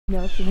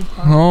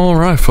All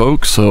right,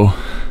 folks, so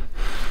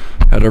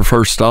at our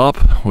first stop,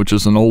 which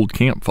is an old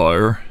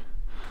campfire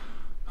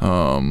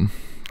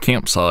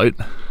campsite,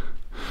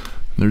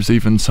 there's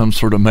even some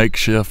sort of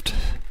makeshift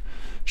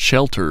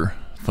shelter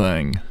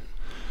thing,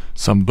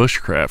 some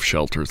bushcraft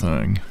shelter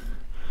thing.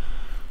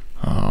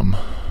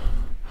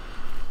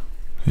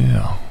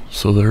 Yeah,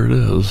 so there it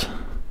is.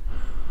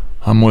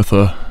 I'm with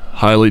a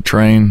highly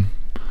trained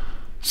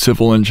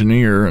civil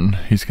engineer, and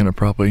he's gonna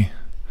probably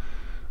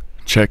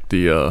check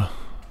the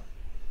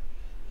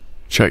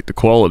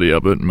quality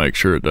of it and make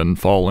sure it doesn't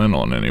fall in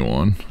on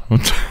anyone.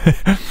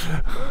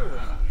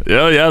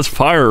 Yeah, it's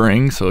fire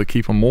ring, so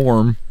keep them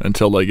warm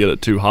until they get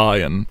it too high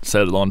and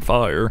set it on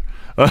fire.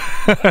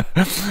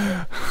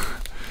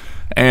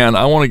 And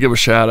I want to give a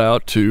shout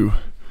out to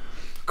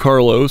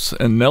Carlos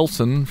and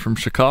Nelson from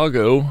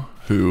Chicago,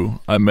 who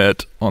I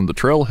met on the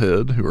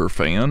trailhead, who are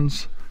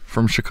fans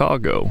from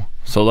Chicago.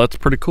 So that's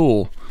pretty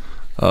cool.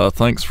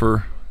 Thanks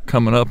for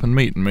coming up and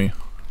meeting me,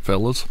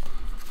 fellas.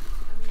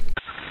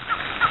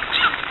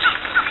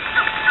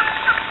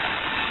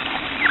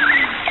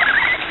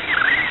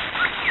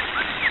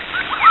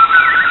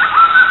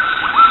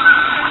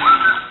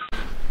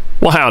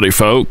 Well, howdy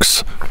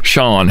folks,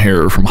 Shawn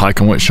here from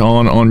Hiking with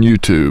Shawn on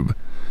YouTube,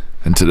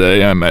 and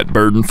today I'm at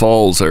Burden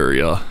Falls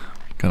area.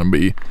 Gonna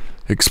be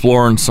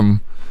exploring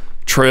some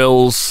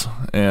trails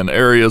and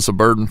areas of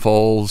Burden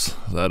Falls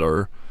that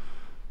are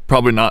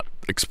probably not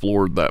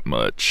explored that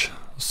much,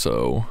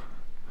 so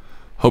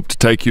hope to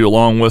take you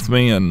along with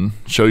me and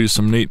show you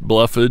some neat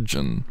bluffage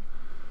and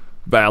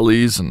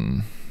valleys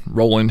and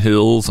rolling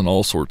hills and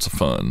all sorts of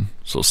fun,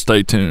 so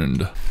stay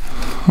tuned.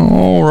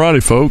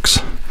 Alrighty folks,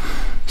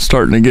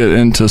 starting to get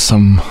into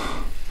some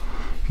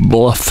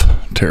bluff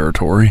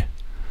territory.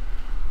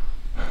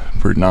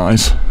 Pretty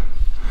nice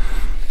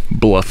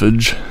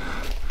bluffage,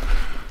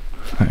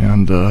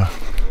 and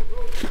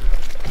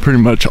pretty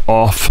much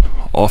off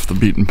the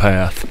beaten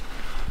path,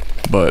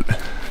 but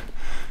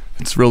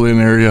it's really an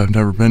area I've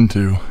never been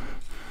to,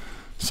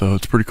 so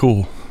it's pretty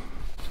cool.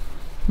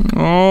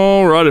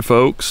 Alrighty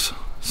folks,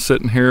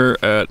 sitting here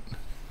at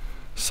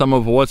some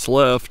of what's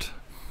left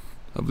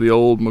of the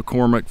old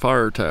McCormick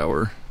fire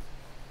tower.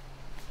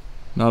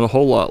 Not a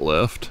whole lot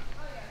left,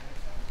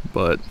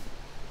 but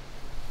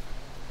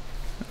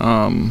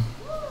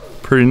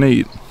pretty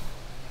neat.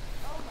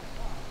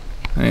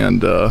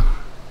 And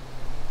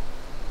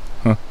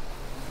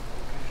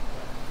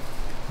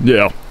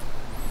yeah,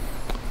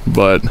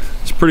 but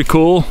it's pretty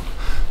cool.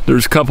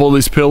 There's a couple of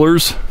these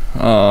pillars,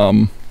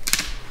 and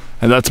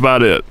that's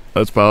about it.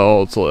 That's about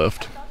all that's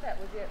left.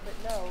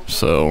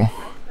 So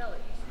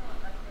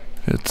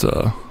it's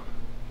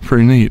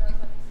pretty neat.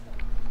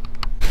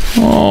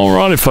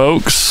 Alrighty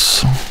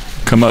folks,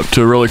 come up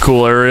to a really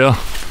cool area.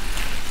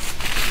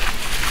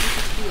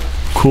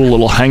 Cool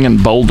little hanging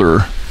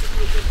boulder,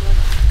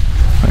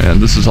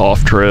 and this is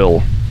off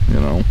trail, you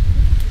know.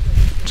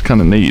 It's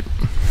kind of neat.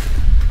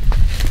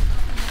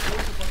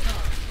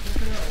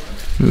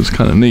 It's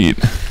kind of neat.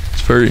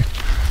 It's very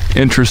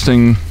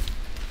interesting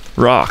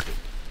rock,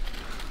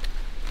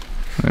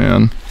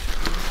 and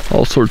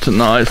all sorts of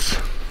nice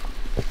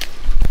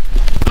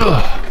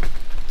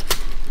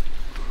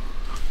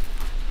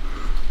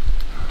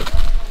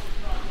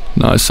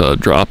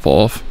drop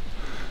off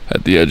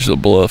at the edge of the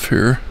bluff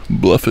here,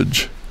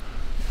 bluffage,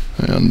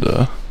 and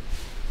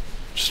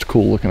just a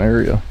cool looking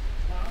area.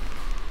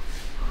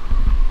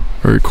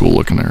 Very cool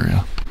looking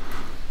area.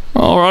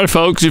 All right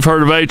folks, you've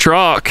heard of H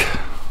Rock.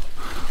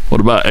 What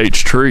about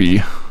H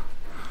Tree?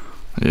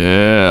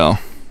 Yeah,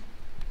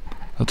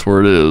 that's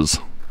where it is,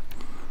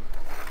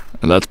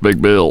 and that's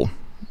Big Bill,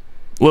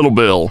 Little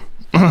Bill.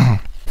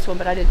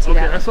 But I did see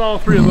that. I saw all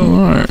three of those. All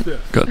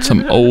right, got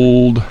some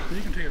old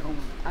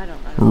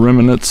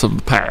remnants of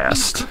the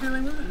past.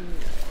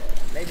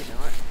 Maybe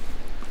not.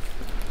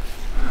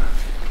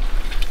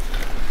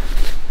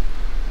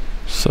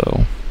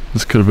 So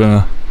this could have been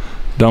a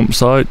dump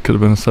site, could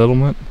have been a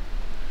settlement.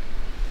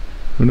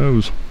 Who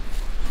knows?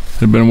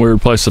 It'd been a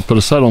weird place to put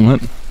a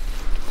settlement,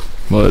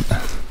 but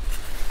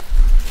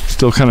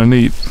still kind of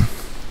neat.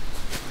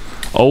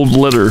 Old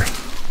litter.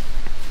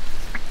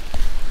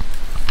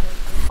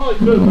 All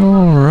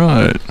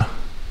right.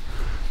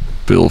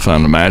 Bill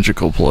found a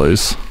magical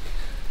place.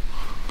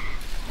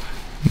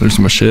 There's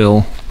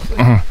Michelle,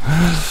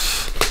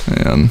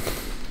 and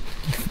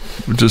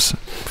we're just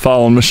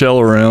following Michelle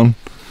around.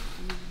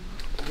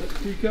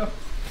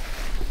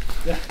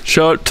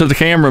 Show it to the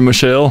camera,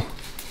 Michelle.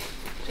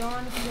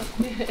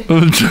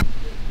 It's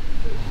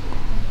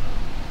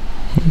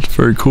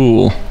very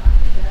cool.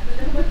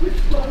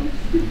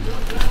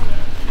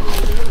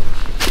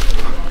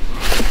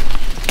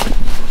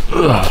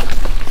 Ugh.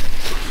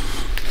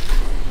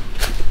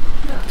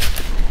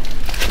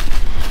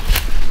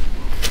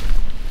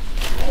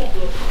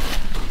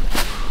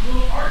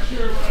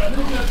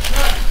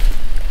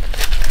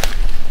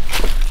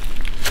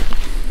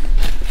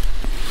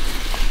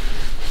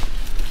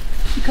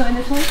 Going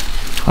this way?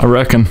 I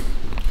reckon.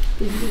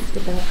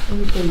 It's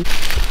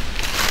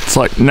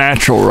like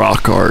natural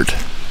rock art.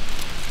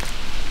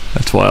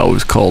 That's why I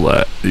always call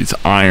that these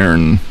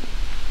iron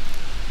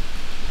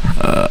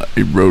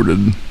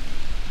eroded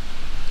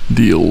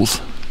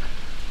deals.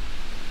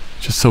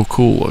 Just so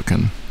cool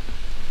looking.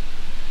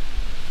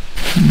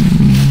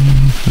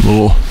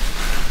 Little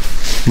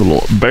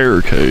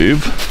bear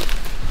cave,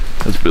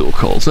 as Bill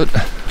calls it.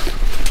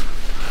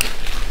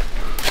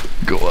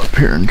 Go up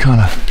here and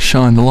kind of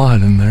shine the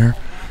light in there.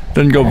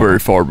 Doesn't go very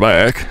far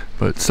back,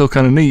 but still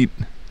kind of neat.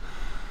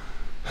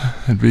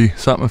 It'd be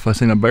something if I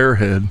seen a bear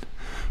head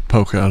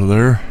poke out of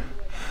there.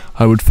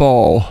 I would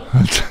fall.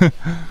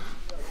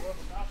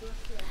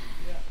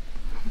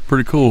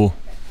 Pretty cool.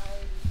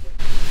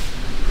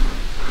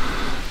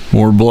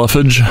 More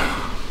bluffage.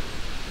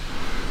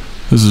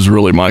 This is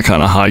really my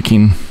kind of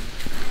hiking.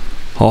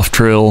 Off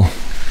trail,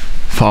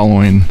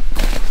 following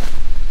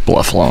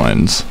bluff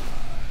lines.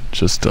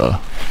 Just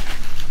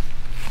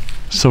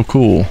so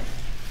cool.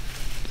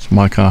 It's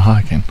my kind of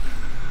hiking.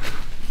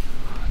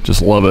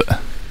 Just love it.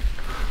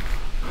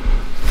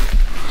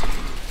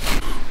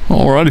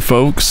 Alrighty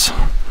folks,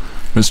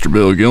 Mr.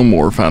 Bill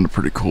Gilmore found a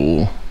pretty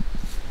cool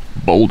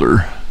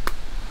boulder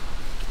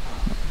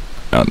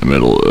out in the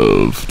middle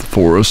of the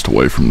forest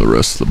away from the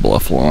rest of the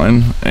bluff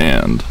line,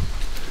 and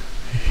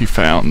he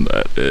found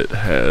that it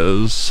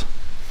has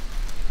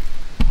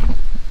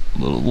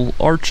little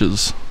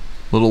arches,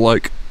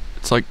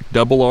 it's like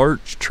double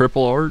arch,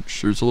 triple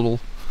arch. There's little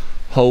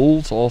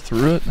holes all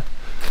through it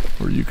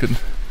where you can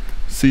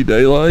see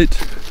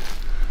daylight,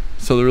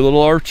 so they're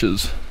little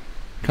arches.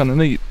 Kind of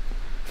neat.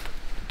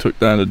 Took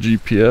down a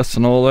GPS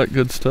and all that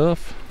good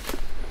stuff,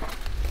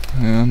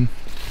 and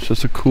it's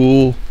just a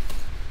cool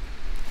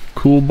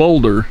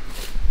boulder.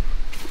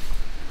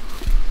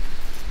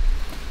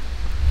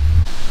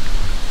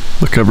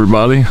 Look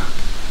everybody,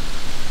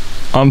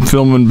 I'm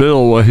filming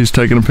Bill while he's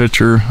taking a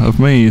picture of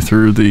me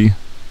through the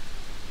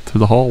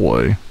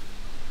hallway.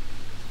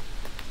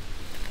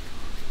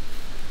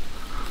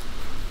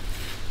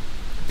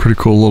 Pretty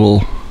cool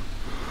little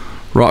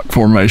rock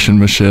formation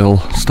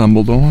Michelle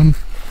stumbled on.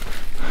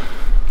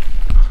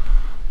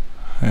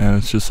 And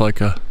it's just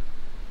like a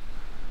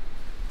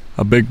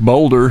big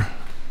boulder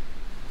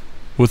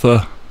with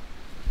a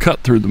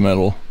cut through the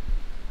middle.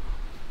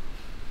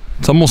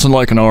 It's almost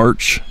like an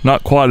arch,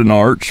 not quite an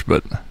arch,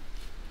 but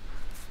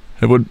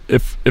it would,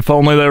 if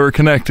only they were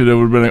connected, it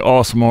would have been an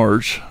awesome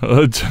arch.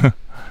 That'd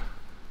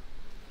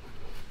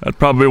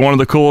probably be one of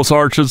the coolest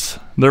arches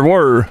there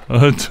were.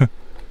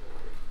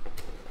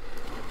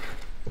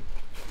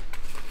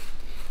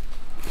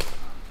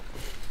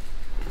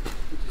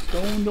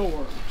 Stone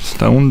door.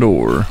 Stone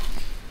door.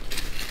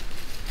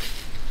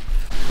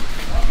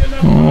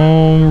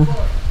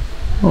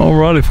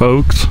 Alrighty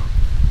folks.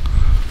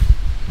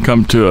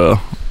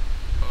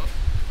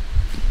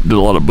 Did a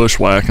lot of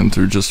bushwhacking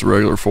through just the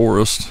regular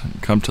forest.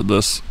 Come to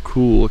this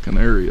cool looking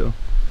area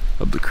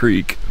of the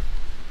creek.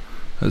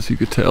 As you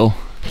could tell,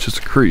 it's just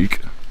a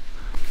creek.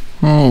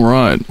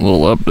 Alright,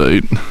 little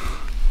update.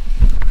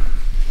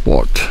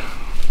 Walked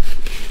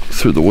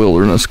through the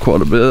wilderness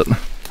quite a bit.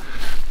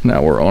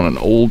 Now we're on an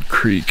old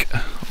creek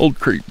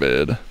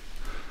bed.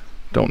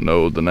 Don't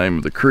know the name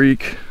of the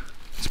creek.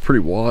 It's pretty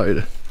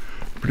wide,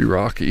 pretty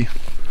rocky,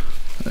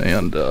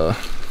 and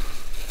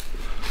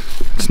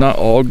it's not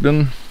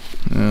Ogden,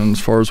 and as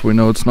far as we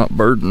know it's not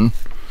Burden,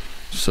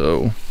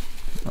 so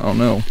I don't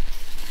know.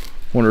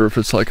 Wonder if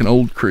it's like an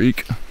old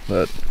creek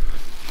that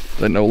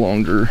they no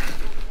longer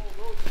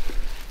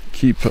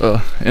keep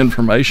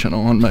information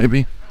on,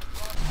 maybe.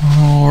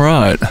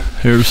 Alright,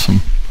 here's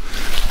some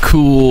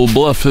cool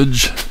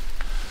bluffage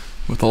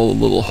with all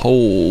the little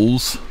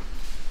holes.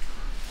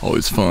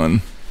 Always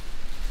fun.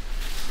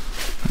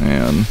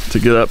 And to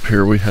get up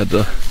here we had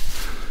to,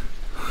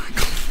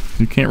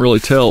 you can't really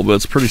tell, but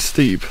it's pretty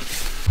steep.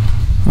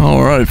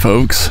 Alright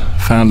folks,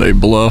 found a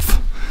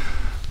bluff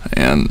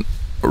and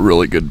a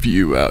really good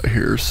view out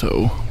here,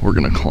 so we're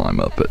gonna climb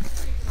up it.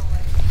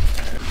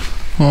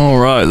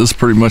 Alright, this is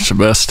pretty much the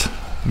best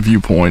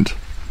viewpoint,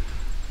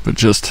 but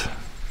just,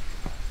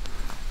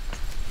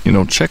 you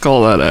know, check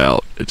all that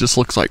out. It just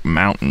looks like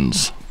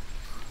mountains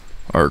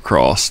are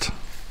crossed,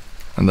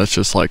 and that's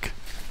just like,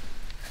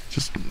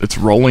 it's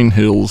rolling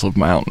hills of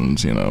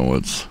mountains, you know.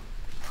 It's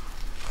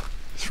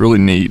really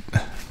neat.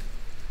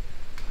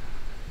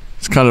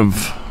 It's kind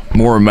of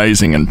more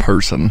amazing in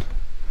person.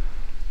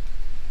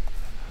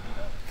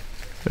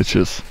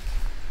 It's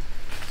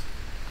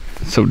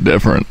so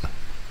different,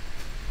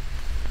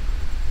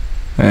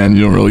 and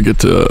you don't really get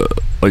to,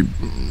 like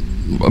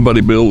my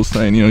buddy Bill was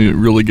saying, you know, you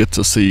really get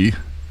to see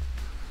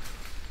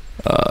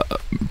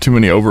too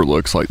many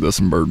overlooks like this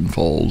in Burden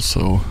Falls.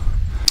 So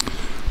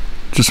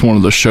just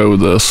wanted to show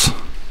this.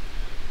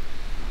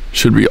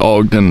 Should be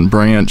Ogden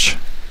Branch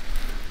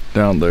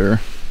down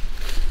there,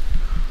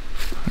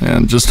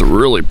 and just a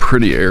really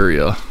pretty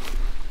area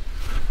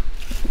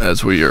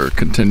as we are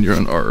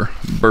continuing our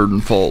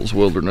Burden Falls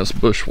Wilderness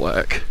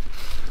bushwhack.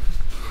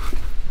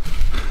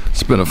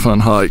 It's been a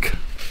fun hike.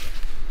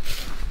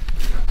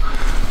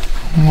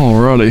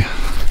 Alrighty,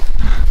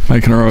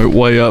 making our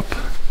way up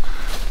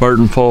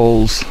Burden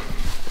Falls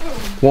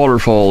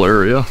waterfall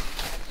area.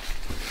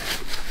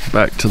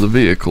 back to the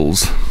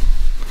vehicles.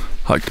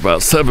 Hiked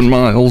about 7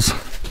 miles,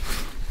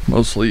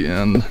 mostly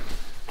in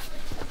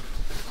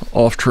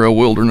off-trail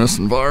wilderness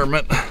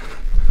environment.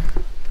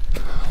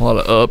 A lot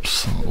of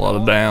ups, a lot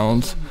of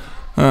downs.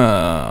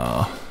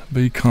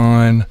 Be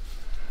kind,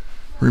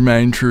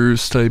 remain true,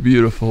 stay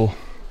beautiful.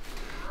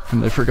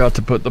 And they forgot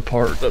to put the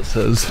part that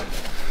says,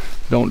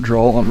 don't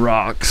draw on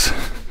rocks,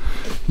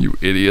 you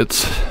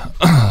idiots.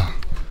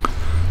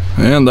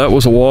 And that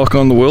was a walk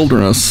on the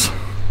wilderness.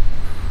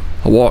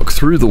 A walk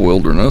through the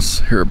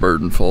wilderness here at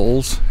Burden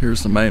Falls.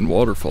 Here's the main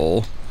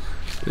waterfall.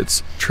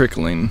 It's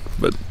trickling,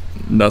 but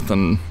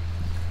nothing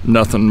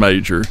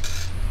major.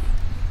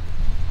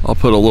 I'll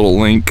put a little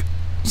link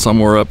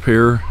somewhere up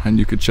here and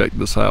you could check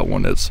this out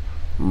when it's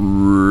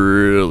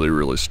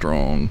really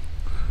strong.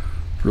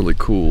 Really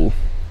cool.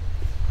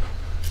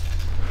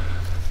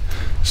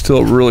 Still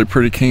a really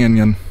pretty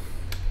canyon.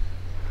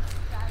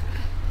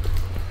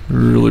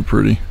 Really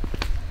pretty.